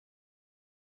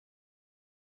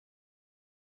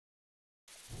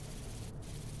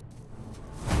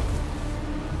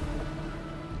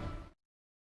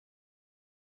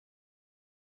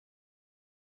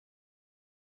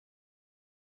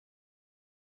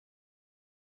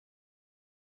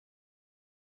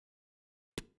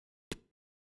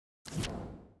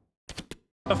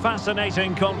A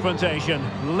fascinating confrontation.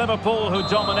 Liverpool, who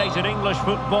dominated English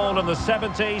football in the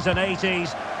 70s and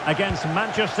 80s, against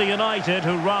Manchester United,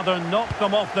 who rather knocked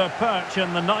them off their perch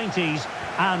in the 90s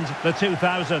and the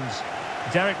 2000s.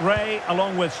 Derek Ray,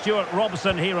 along with Stuart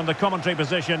Robson here in the commentary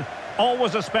position.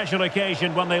 Always a special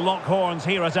occasion when they lock horns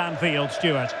here at Anfield,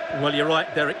 Stuart. Well, you're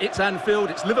right, Derek. It's Anfield,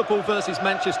 it's Liverpool versus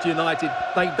Manchester United.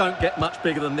 They don't get much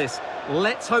bigger than this.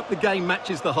 Let's hope the game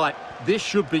matches the hype. This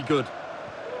should be good.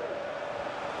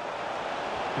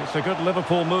 It's a good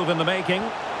Liverpool move in the making.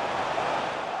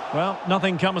 Well,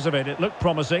 nothing comes of it. It looked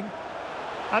promising.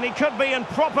 And he could be in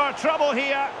proper trouble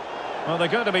here. Well, they're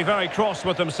going to be very cross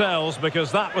with themselves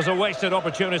because that was a wasted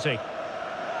opportunity.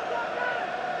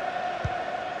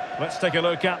 Let's take a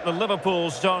look at the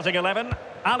Liverpool starting 11.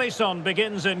 Alisson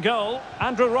begins in goal.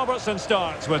 Andrew Robertson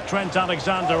starts with Trent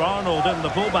Alexander-Arnold in the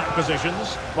fullback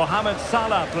positions. Mohamed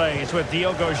Salah plays with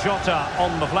Diogo Jota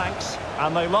on the flanks.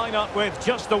 And they line up with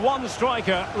just the one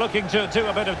striker looking to do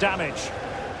a bit of damage.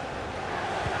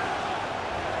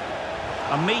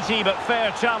 A meaty but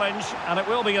fair challenge, and it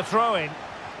will be a throw-in.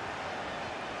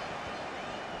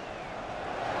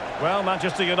 Well,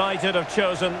 Manchester United have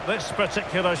chosen this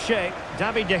particular shape.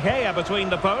 David De Gea between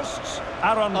the posts.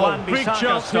 Aaron Wan-Bissaka big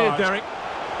chance starts. here, Derek.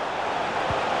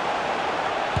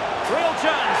 Real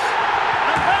chance.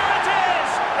 And there it is!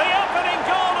 The opening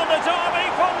goal of the derby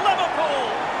for Liverpool.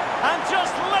 And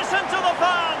just listen to the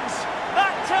fans.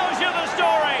 That tells you the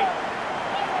story.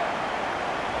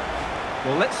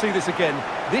 Well, let's see this again.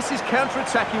 This is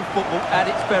counter-attacking football at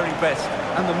its very best.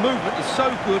 And the movement is so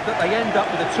good that they end up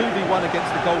with a 2v1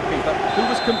 against the goalkeeper, who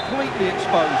was completely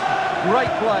exposed. Great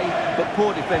play, but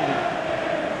poor defending.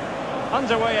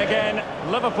 Underway again.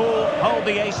 Liverpool hold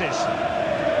the aces.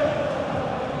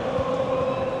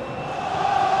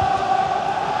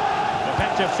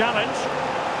 Effective challenge.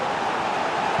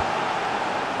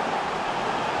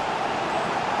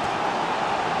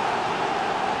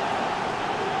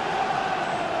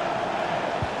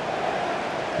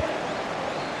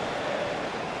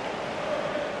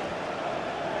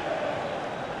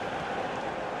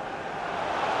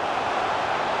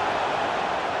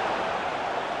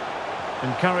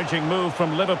 Encouraging move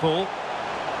from Liverpool.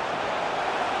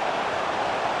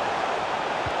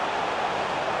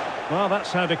 Well,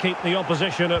 that's how to keep the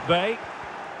opposition at bay.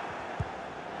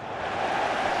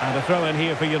 And a throw in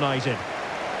here for United.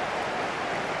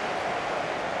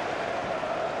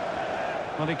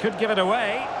 Well, he could give it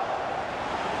away.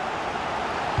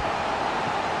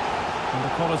 And the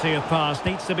quality of pass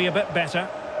needs to be a bit better.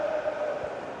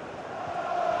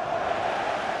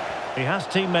 He has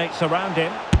teammates around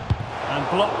him. And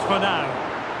blocked for now.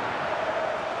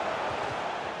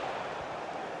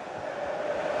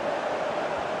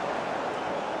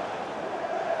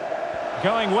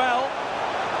 Going well.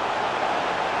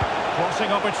 Crossing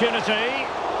opportunity.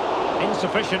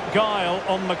 Insufficient guile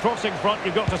on the crossing front,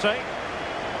 you've got to say.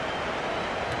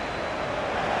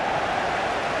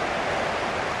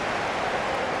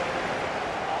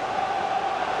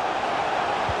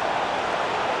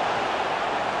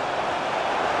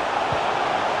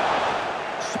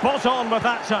 Spot on with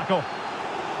that tackle.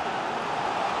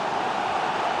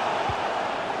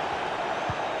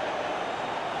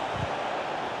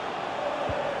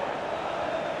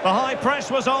 The high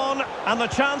press was on, and the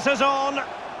chance is on.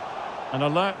 An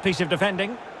alert piece of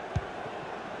defending.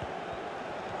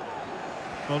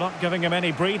 Well, not giving him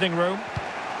any breathing room.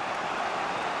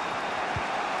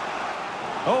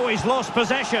 Oh, he's lost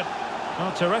possession.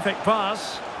 Oh, terrific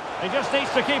pass. He just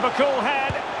needs to keep a cool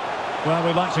head. Well,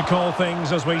 we like to call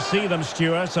things as we see them,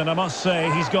 Stuart, and I must say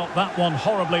he's got that one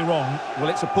horribly wrong. Well,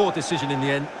 it's a poor decision in the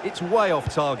end. It's way off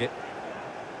target.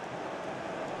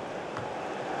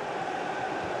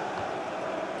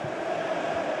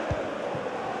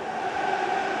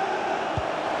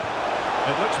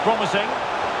 It looks promising.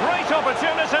 Great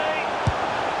opportunity.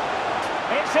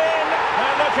 It's in.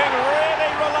 They're looking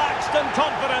really relaxed and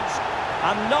confident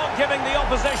and not giving the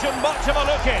opposition much of a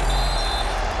look in.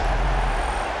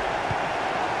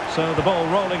 So the ball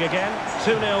rolling again.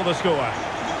 2-0 the score.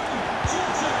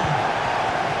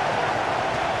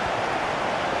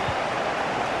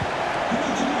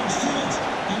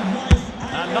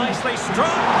 And nicely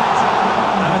struck.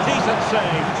 And a decent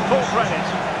save. Full credit.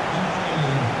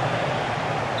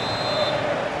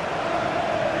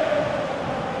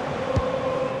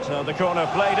 So the corner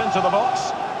played into the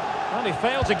box. And he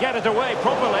failed to get it away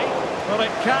properly. Well,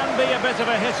 it can be a bit of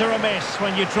a hit or a miss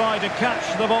when you try to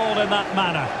catch the ball in that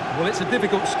manner. Well, it's a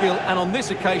difficult skill, and on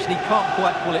this occasion he can't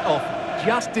quite pull it off.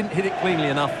 Just didn't hit it cleanly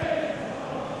enough.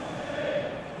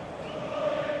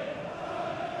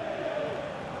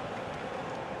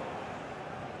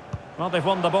 Well, they've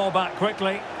won the ball back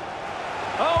quickly.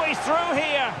 Oh, he's through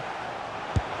here.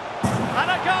 And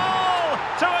a goal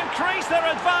to increase their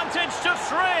advantage to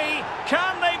 3.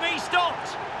 Can they be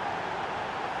stopped?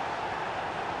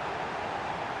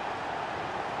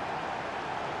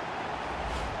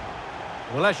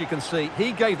 Well, as you can see,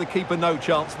 he gave the keeper no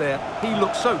chance there. He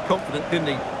looked so confident, didn't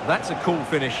he? That's a cool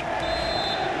finish.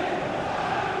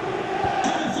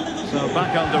 So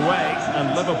back underway,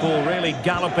 and Liverpool really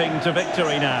galloping to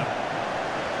victory now.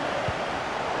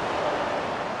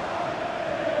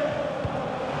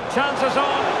 Chances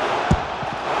on.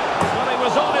 Well, he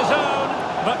was on his own,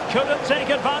 but couldn't take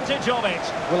advantage of it.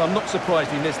 Well, I'm not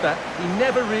surprised he missed that. He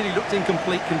never really looked in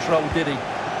complete control, did he?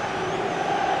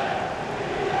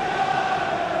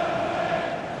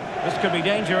 This could be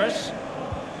dangerous.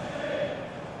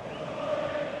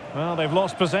 Well, they've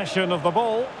lost possession of the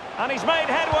ball, and he's made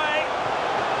headway.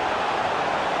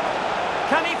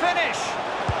 Can he finish?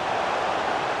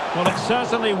 Well, it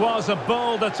certainly was a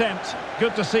bold attempt.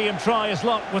 Good to see him try his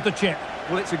luck with the chip.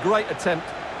 Well, it's a great attempt.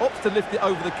 Opts to lift it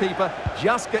over the keeper,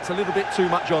 just gets a little bit too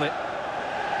much on it.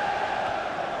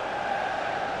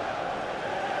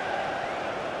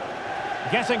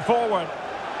 Getting forward.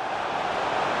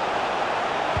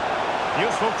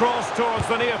 Useful cross towards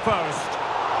the near post.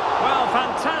 Well,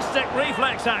 fantastic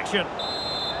reflex action.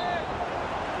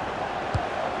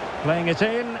 Playing it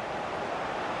in.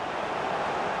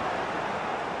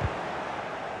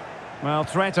 Well,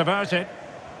 threat averted.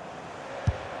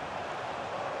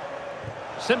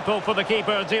 Simple for the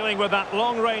keeper dealing with that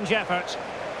long-range effort.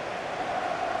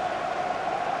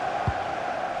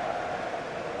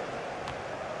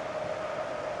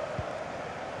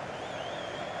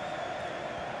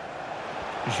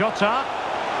 Jota.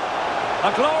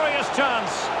 A glorious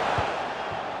chance.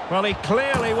 Well, he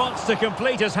clearly wants to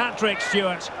complete his hat-trick,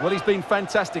 Stuart. Well, he's been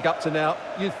fantastic up to now.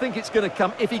 You'd think it's going to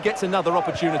come if he gets another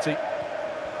opportunity.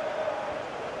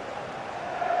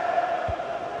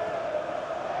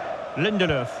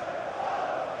 Lindelöf.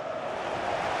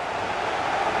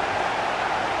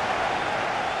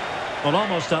 Well,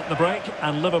 almost at the break,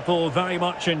 and Liverpool very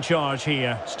much in charge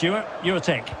here. Stuart, your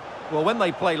take. Well, when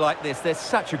they play like this, they're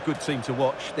such a good team to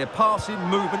watch. Their passing,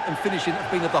 movement and finishing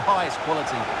have been of the highest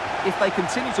quality. If they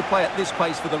continue to play at this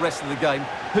pace for the rest of the game,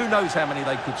 who knows how many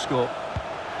they could score.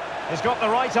 He's got the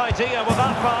right idea with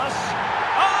that pass.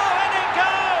 Oh, and it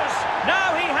goes!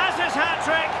 Now he has his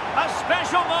hat-trick. A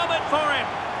special moment for him.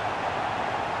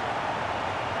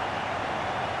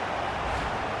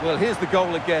 Well, here's the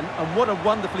goal again, and what a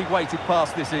wonderfully weighted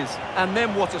pass this is. And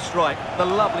then what a strike, the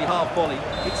lovely half volley.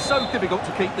 It's so difficult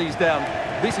to keep these down.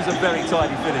 This is a very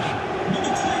tidy finish.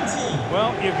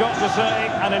 Well, you've got to say,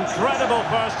 an incredible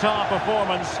first-half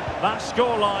performance. That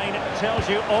scoreline tells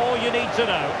you all you need to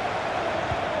know.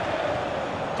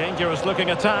 Dangerous-looking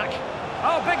attack.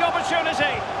 Oh, big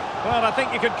opportunity. Well, I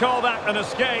think you could call that an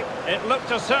escape. It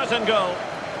looked a certain goal.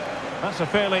 That's a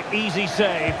fairly easy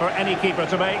save for any keeper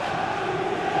to make.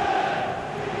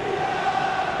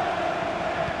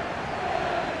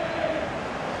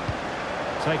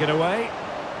 Take it away.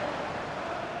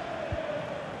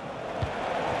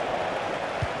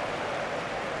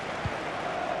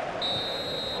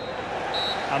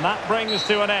 And that brings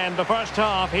to an end the first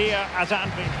half here at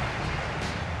Anfield.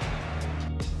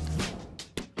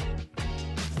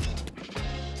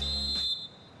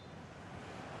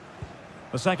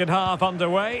 The second half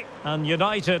underway, and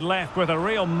United left with a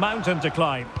real mountain to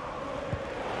climb.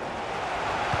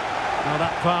 Well,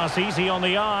 that pass easy on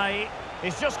the eye.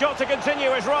 He's just got to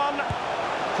continue his run.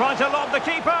 Trying to lob the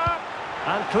keeper.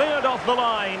 And cleared off the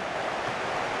line.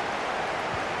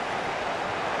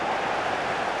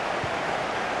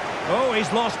 Oh,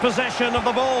 he's lost possession of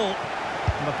the ball.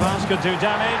 And the pass could do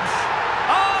damage.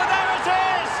 Oh, there it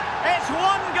is! It's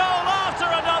one goal after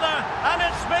another. And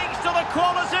it speaks to the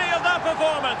quality of their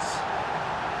performance.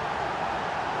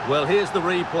 Well, here's the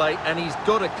replay, and he's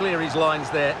got to clear his lines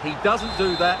there. He doesn't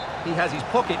do that. He has his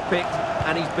pocket picked,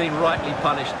 and he's been rightly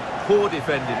punished. Poor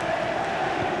defending.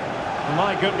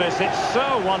 My goodness, it's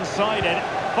so one-sided.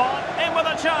 Fought in with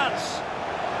a chance.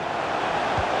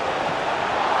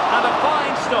 And a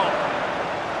fine stop.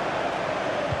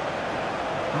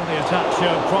 Well, the attack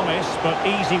showed promise, but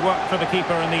easy work for the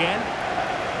keeper in the end.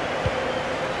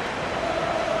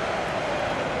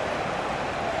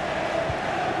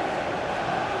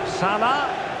 Salah.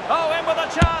 Oh, in with a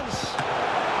chance.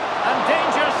 And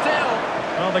danger still.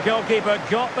 Well, the goalkeeper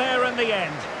got there in the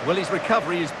end. Well, his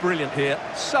recovery is brilliant here.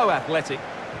 So athletic.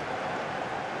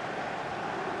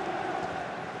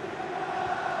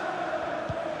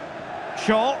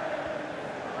 Shaw.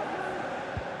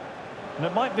 And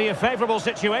it might be a favourable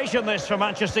situation, this, for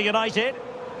Manchester United.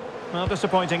 Well,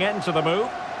 disappointing end to the move.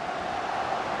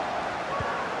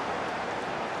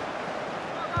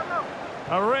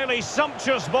 A really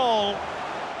sumptuous ball.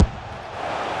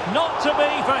 Not to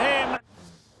be for him.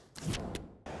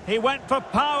 He went for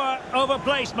power over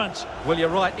placement. Well, you're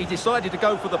right. He decided to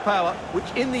go for the power, which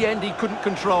in the end he couldn't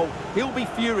control. He'll be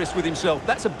furious with himself.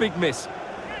 That's a big miss.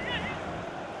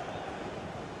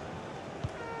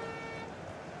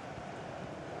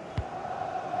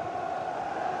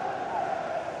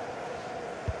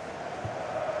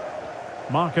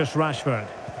 Marcus Rashford.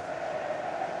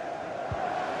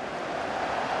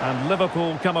 And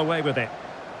Liverpool come away with it.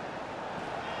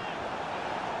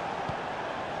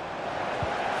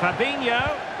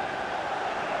 Fabinho.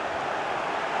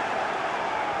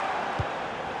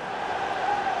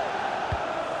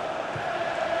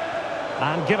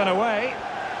 And given away.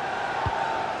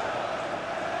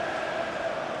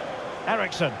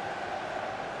 Eriksen.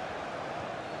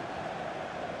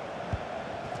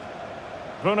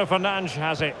 Bruno Fernandes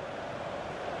has it.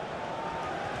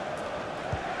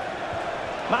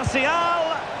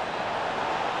 Martial.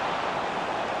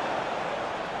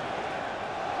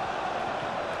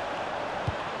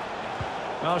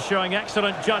 Well, showing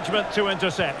excellent judgment to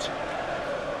intercept.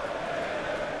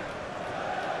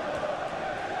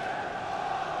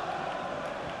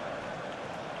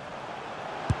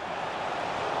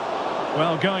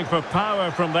 Well, going for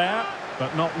power from there,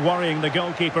 but not worrying the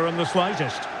goalkeeper in the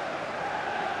slightest.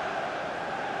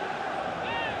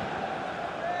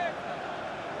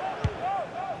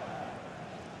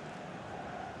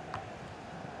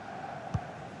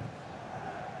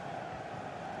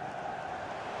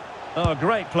 Oh,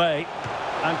 great play.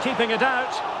 And keeping it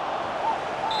out.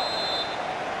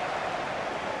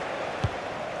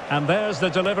 And there's the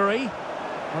delivery.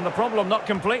 And the problem not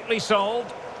completely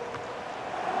solved.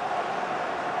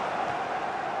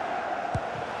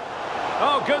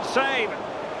 Oh, good save.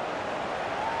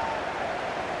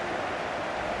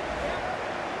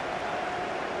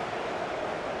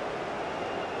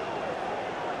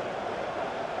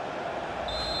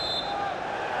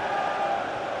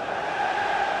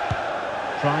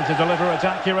 Trying to deliver it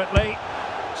accurately.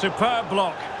 Superb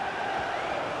block.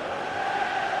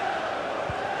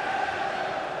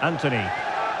 Anthony.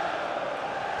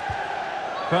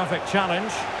 Perfect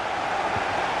challenge.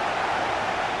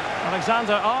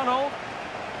 Alexander-Arnold.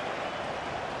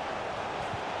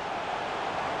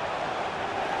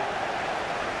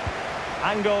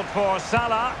 Angled for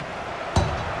Salah.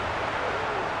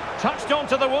 Touched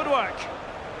onto the woodwork.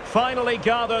 Finally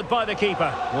gathered by the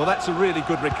keeper. Well, that's a really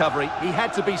good recovery. He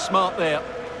had to be smart there.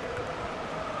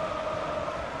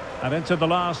 And into the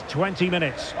last 20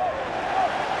 minutes.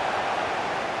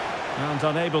 And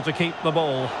unable to keep the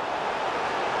ball.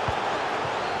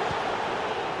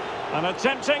 And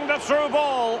attempting the through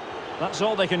ball. That's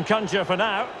all they can conjure for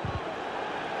now.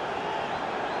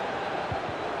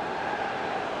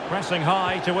 Pressing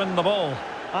high to win the ball.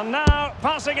 And now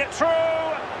passing it through.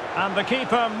 And the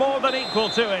keeper more than equal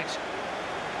to it.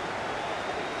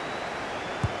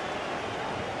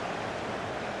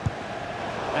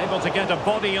 Able to get a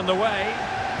body in the way.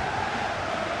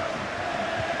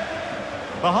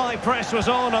 The high press was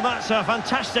on, and that's a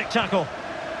fantastic tackle.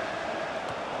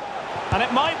 And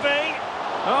it might be.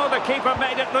 Oh, the keeper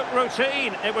made it look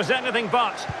routine. It was anything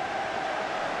but.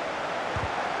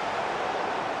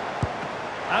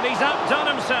 And he's outdone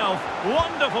himself.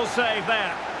 Wonderful save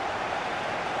there.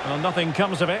 Well, nothing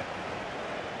comes of it.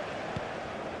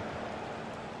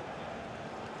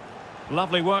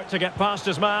 Lovely work to get past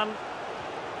his man.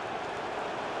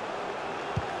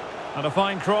 And a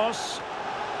fine cross.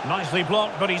 Nicely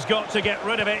blocked, but he's got to get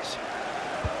rid of it.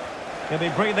 He'll be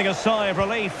breathing a sigh of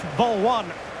relief. Ball one.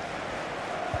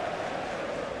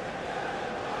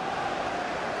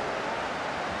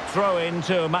 Throw in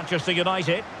to Manchester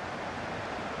United.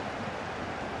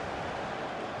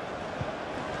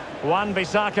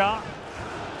 Wan-Bissaka.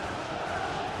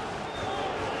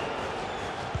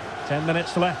 10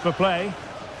 minutes left for play.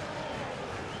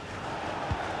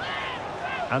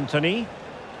 Anthony.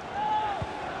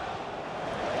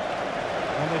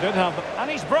 And they did have... And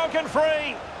he's broken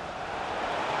free!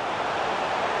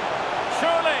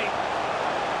 Surely!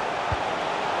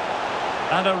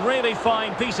 And a really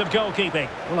fine piece of goalkeeping.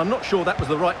 Well, I'm not sure that was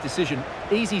the right decision.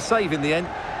 Easy save in the end.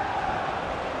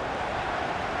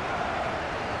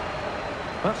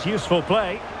 That's useful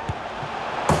play.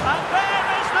 And there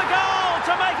is the goal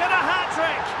to make it a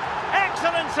hat-trick.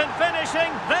 Excellence in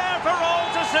finishing, there for all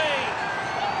to see.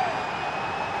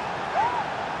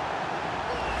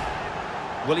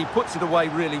 Well, he puts it away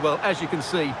really well, as you can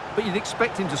see. But you'd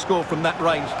expect him to score from that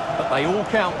range. But they all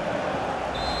count.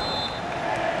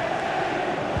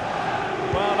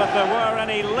 If there were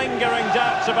any lingering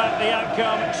doubts about the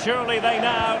outcome, surely they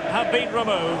now have been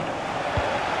removed.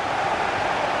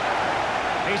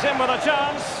 He's in with a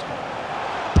chance.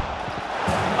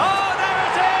 Oh, there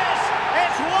it is!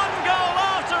 It's one goal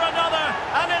after another,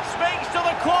 and it speaks to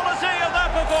the quality of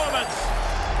their performance.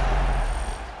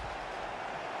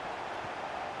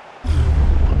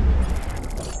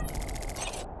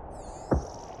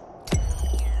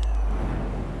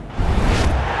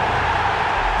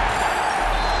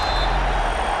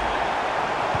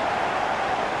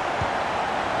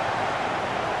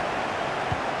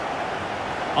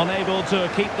 Unable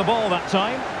to keep the ball that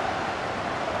time.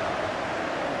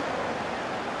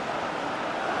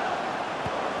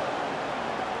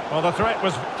 Well, the threat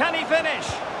was... Can he finish?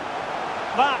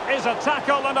 That is a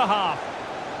tackle and a half.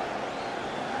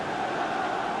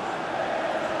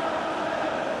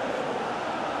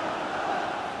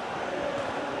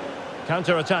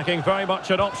 Counter-attacking, very much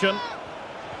an option.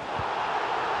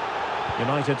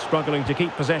 United struggling to keep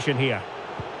possession here.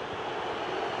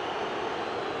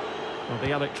 Well,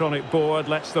 the electronic board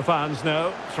lets the fans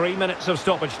know. 3 minutes of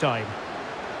stoppage time.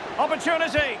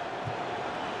 Opportunity!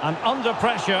 And under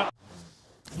pressure.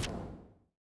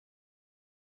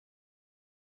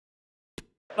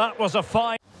 That was a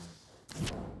fine...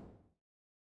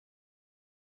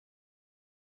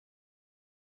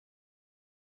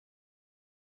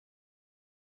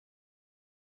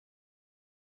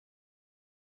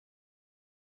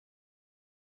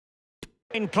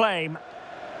 in claim.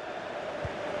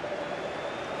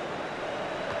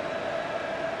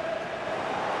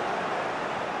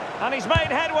 And he's made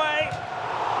headway.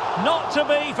 Not to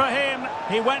be for him.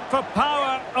 He went for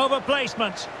power over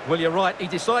placement. Well, you're right. He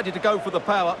decided to go for the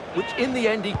power, which in the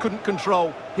end he couldn't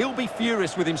control. He'll be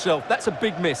furious with himself. That's a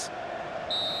big miss.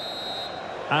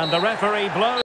 And the referee blows.